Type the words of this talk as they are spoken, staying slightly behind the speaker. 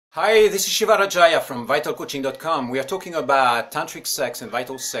Hi, this is Shiva Rajaya from vitalcoaching.com. We are talking about tantric sex and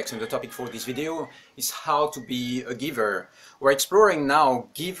vital sex, and the topic for this video is how to be a giver. We're exploring now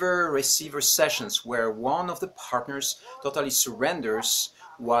giver-receiver sessions where one of the partners totally surrenders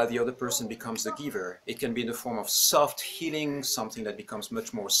while the other person becomes the giver. It can be in the form of soft healing, something that becomes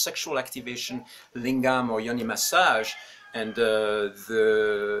much more sexual activation, lingam or yoni massage. And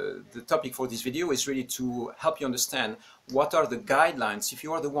the topic for this video is really to help you understand what are the guidelines if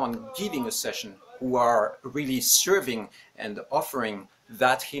you are the one giving a session, who are really serving and offering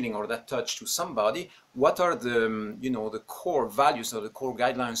that healing or that touch to somebody. What are the the core values or the core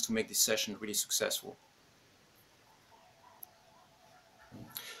guidelines to make this session really successful?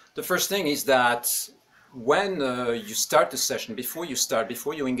 The first thing is that when you start the session, before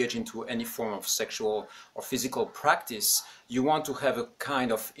you engage into any form of sexual or physical practice, you want to have a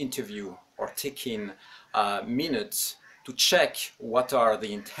kind of interview or take-in minute to check what are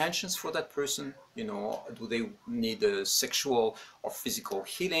the intentions for that person. Do they need a sexual or physical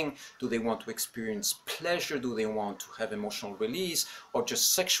healing? Do they want to experience pleasure? Do they want to have emotional release or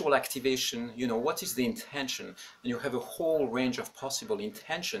just sexual activation? What is the intention? And you have a whole range of possible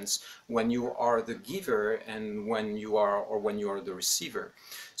intentions when you are the giver and when you are the receiver.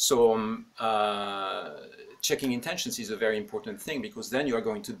 So checking intentions is a very important thing, because then you are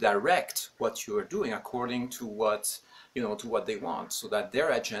going to direct what you are doing according to what they want, so that their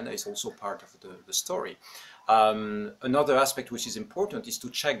agenda is also part of the story. Another aspect which is important is to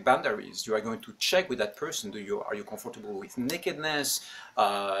check boundaries. You are going to check with that person, are you comfortable with nakedness?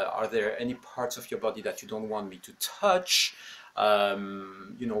 Are there any parts of your body that you don't want me to touch?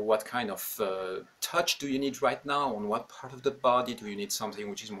 What kind of touch do you need right now? On what part of the body? Do you need something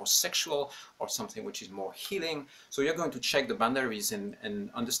which is more sexual or something which is more healing? So you're going to check the boundaries and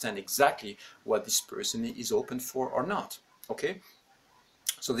understand exactly what this person is open for or not. Okay?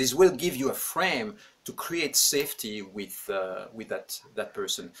 So this will give you a frame to create safety with that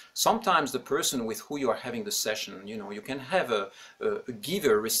person. Sometimes the person with who you are having the session, you can have a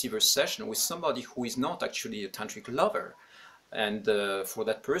giver-receiver session with somebody who is not actually a tantric lover. And for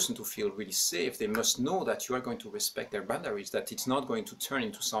that person to feel really safe, they must know that you are going to respect their boundaries, that it's not going to turn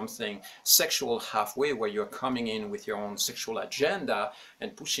into something sexual halfway, where you're coming in with your own sexual agenda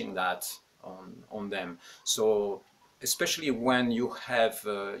and pushing that on them. So especially when you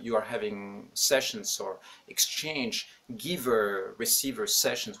are having sessions or exchange giver-receiver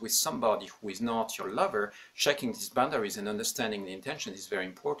sessions with somebody who is not your lover, checking these boundaries and understanding the intention is very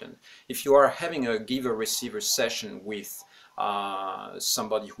important. If you are having a giver-receiver session with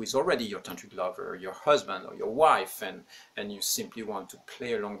somebody who is already your tantric lover, your husband or your wife, and you simply want to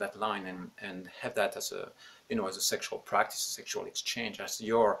play along that line and have that as a as a sexual practice, a sexual exchange, as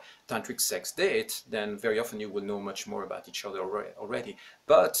your tantric sex date, then very often you will know much more about each other already.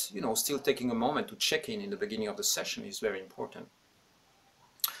 But still taking a moment to check in the beginning of the session is very important.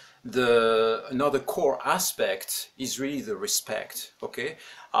 Another core aspect is really the respect. Okay,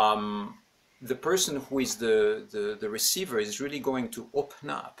 the person who is the receiver is really going to open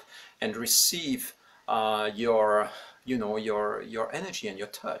up and receive your energy and your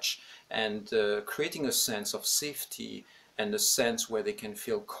touch, and creating a sense of safety and a sense where they can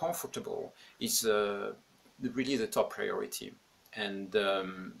feel comfortable is really the top priority. And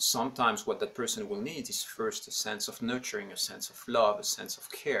sometimes what that person will need is first a sense of nurturing, a sense of love, a sense of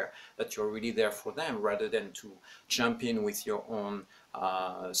care, that you're really there for them, rather than to jump in with your own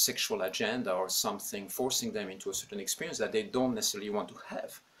sexual agenda or something, forcing them into a certain experience that they don't necessarily want to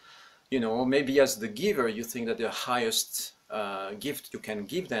have. Maybe as the giver, you think that the highest gift you can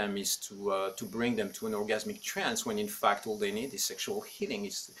give them is to bring them to an orgasmic trance, when in fact all they need is sexual healing,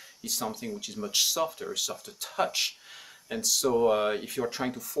 is something which is much softer, a softer touch. And so if you're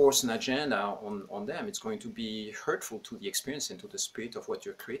trying to force an agenda on them, it's going to be hurtful to the experience and to the spirit of what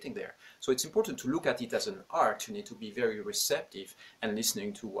you're creating there. So it's important to look at it as an art. You need to be very receptive and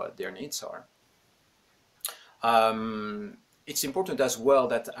listening to what their needs are. It's important as well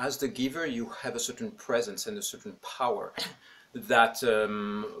that as the giver, you have a certain presence and a certain power, that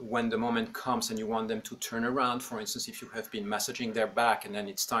when the moment comes and you want them to turn around, for instance, if you have been massaging their back and then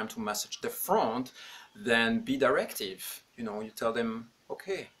it's time to massage the front, then be directive. You tell them,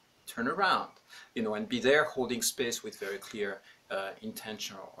 okay, turn around, and be there holding space with very clear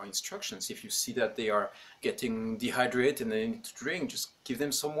intention or instructions. If you see that they are getting dehydrated and they need to drink, just give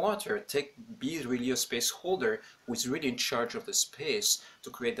them some water. Be really a space holder who is really in charge of the space to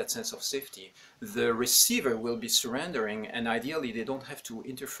create that sense of safety. The receiver will be surrendering, and ideally they don't have to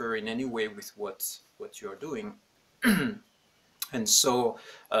interfere in any way with what you're doing. And so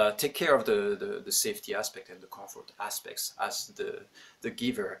take care of the safety aspect and the comfort aspects as the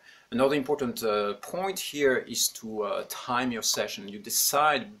giver. Another important point here is to time your session. You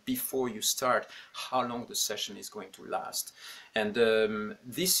decide before you start how long the session is going to last. And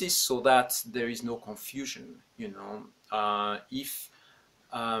this is so that there is no confusion, you know. If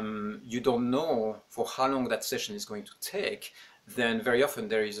you don't know for how long that session is going to take, then very often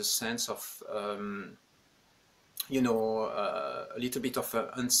there is a sense of you know, a little bit of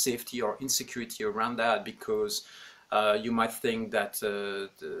unsafety or insecurity around that, because you might think that the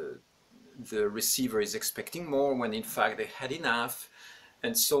receiver is expecting more when in fact they had enough.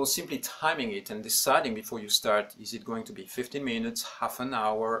 And so simply timing it and deciding before you start, is it going to be 15 minutes, half an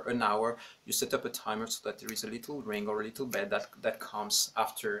hour, you set up a timer so that there is a little ring or a little bell that comes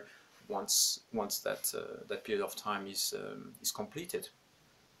after once that that period of time is completed.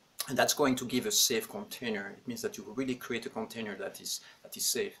 And that's going to give a safe container. It means that you really create a container that is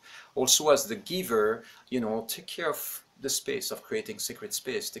safe. Also, as the giver, you know, take care of the space, of creating sacred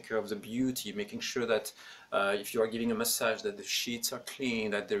space. Take care of the beauty, making sure that if you are giving a massage, that the sheets are clean,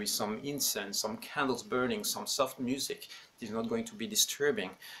 that there is some incense, some candles burning, some soft music. It is not going to be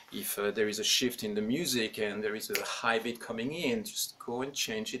disturbing. If there is a shift in the music and there is a high beat coming in, just go and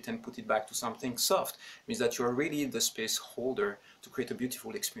change it and put it back to something soft. It means that you are really the space holder to create a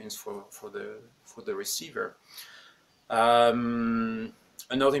beautiful experience for the receiver.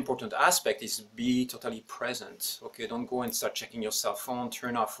 Another important aspect is be totally present. Okay, don't go and start checking your cell phone,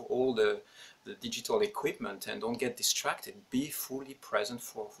 turn off all the digital equipment and don't get distracted. Be fully present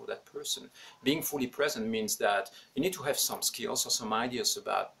for that person. Being fully present means that you need to have some skills or some ideas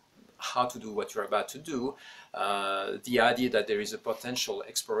about how to do what you're about to do. The idea that there is a potential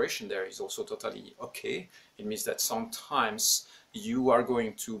exploration there is also totally okay. It means that sometimes you are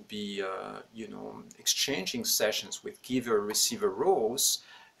going to be, you know, exchanging sessions with giver-receiver roles,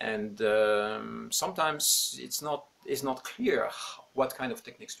 and sometimes it's not clear what kind of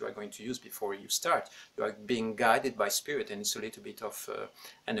techniques you are going to use before you start. You are being guided by spirit, and it's a little bit of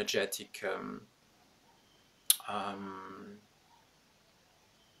energetic.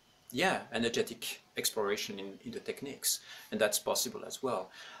 Yeah, energetic exploration in the techniques, and that's possible as well.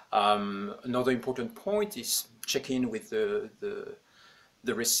 Another important point is check in with the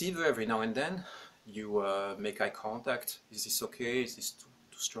receiver every now and then. You make eye contact. Is this okay? Is this too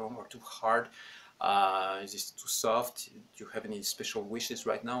strong or too hard? Is this too soft? Do you have any special wishes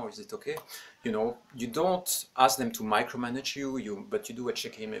right now? Or is it okay? You know, you don't ask them to micromanage you, but you do a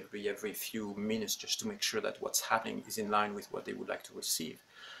check-in every few minutes just to make sure that what's happening is in line with what they would like to receive.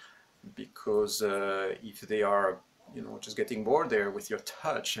 Because if they are, you know, just getting bored there with your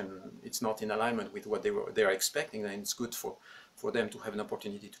touch and it's not in alignment with what they are expecting, then it's good for them to have an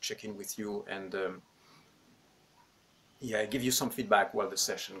opportunity to check in with you and yeah, give you some feedback while the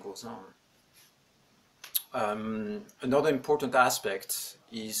session goes on. Another important aspect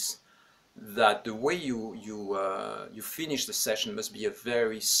is that the way you finish the session must be a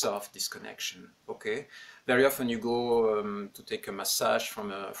very soft disconnection. Okay, very often you go to take a massage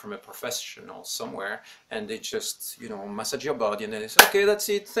from a professional somewhere, and they just, you know, massage your body, and then they say, okay, that's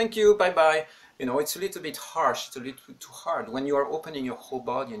it, thank you, bye bye. You know, it's a little bit harsh, it's a little bit too hard. When you are opening your whole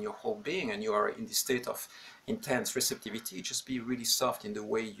body and your whole being, and you are in this state of intense receptivity, just be really soft in the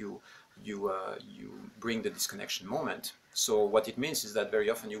way you bring the disconnection moment. So what it means is that very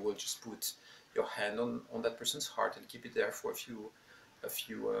often you will just put your hand on that person's heart and keep it there for a few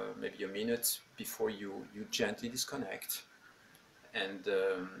maybe a minute before you gently disconnect, and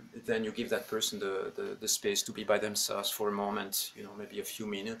then you give that person the space to be by themselves for a moment, you know, maybe a few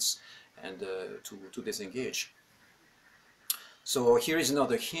minutes, and to disengage. So here is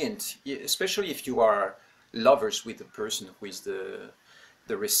another hint, especially if you are lovers with the person who is the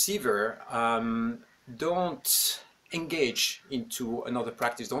receiver. Don't engage into another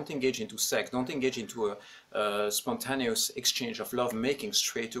practice, don't engage into sex, don't engage into a spontaneous exchange of love making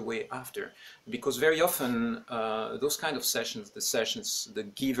straight away after, because very often those kind of sessions, the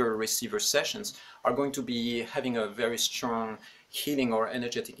giver-receiver sessions, are going to be having a very strong healing or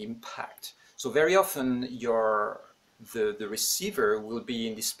energetic impact. So very often the receiver will be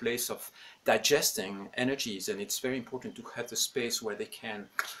in this place of digesting energies, and it's very important to have the space where they can,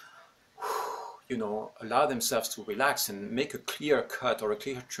 you know, allow themselves to relax and make a clear cut or a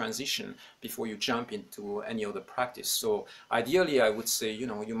clear transition before you jump into any other practice. So ideally, I would say, you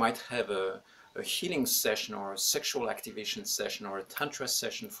know, you might have a healing session or a sexual activation session or a tantra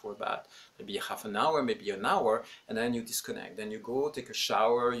session for about maybe half an hour, maybe an hour, and then you disconnect. Then you go take a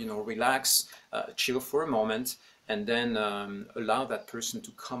shower, you know, relax, chill for a moment, and then allow that person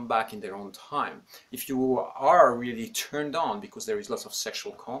to come back in their own time. If you are really turned on because there is lots of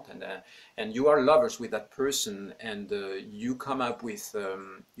sexual content, and you are lovers with that person, and you come up with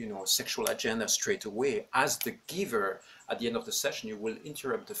you know, sexual agenda straight away, as the giver at the end of the session, you will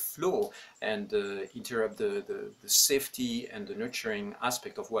interrupt the flow and interrupt the safety and the nurturing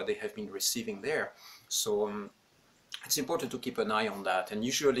aspect of what they have been receiving there. So it's important to keep an eye on that. And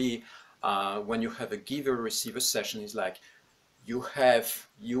usually when you have a giver-receiver session, it's like you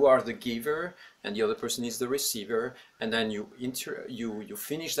are the giver and the other person is the receiver, and then you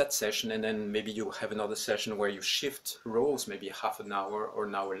finish that session, and then maybe you have another session where you shift roles, maybe half an hour or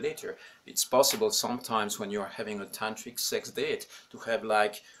an hour later. It's possible sometimes when you're having a tantric sex date to have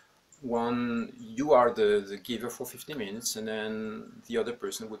like you are the giver for 15 minutes, and then the other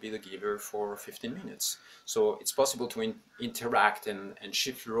person would be the giver for 15 minutes. So it's possible to interact and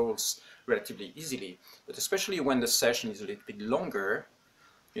shift roles relatively easily. But especially when the session is a little bit longer,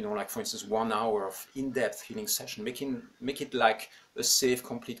 you know, like for instance 1 hour of in-depth healing session, make it like a safe,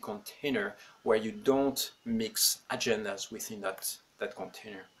 complete container where you don't mix agendas within that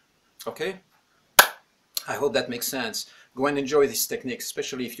container. Okay? I hope that makes sense. Go and enjoy this technique,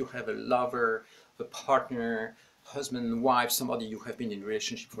 especially if you have a lover, a partner, husband, wife, somebody you have been in a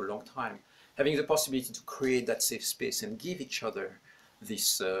relationship for a long time. Having the possibility to create that safe space and give each other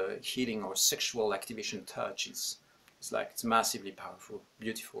this healing or sexual activation touch is like, it's massively powerful,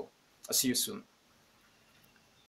 beautiful. I'll see you soon.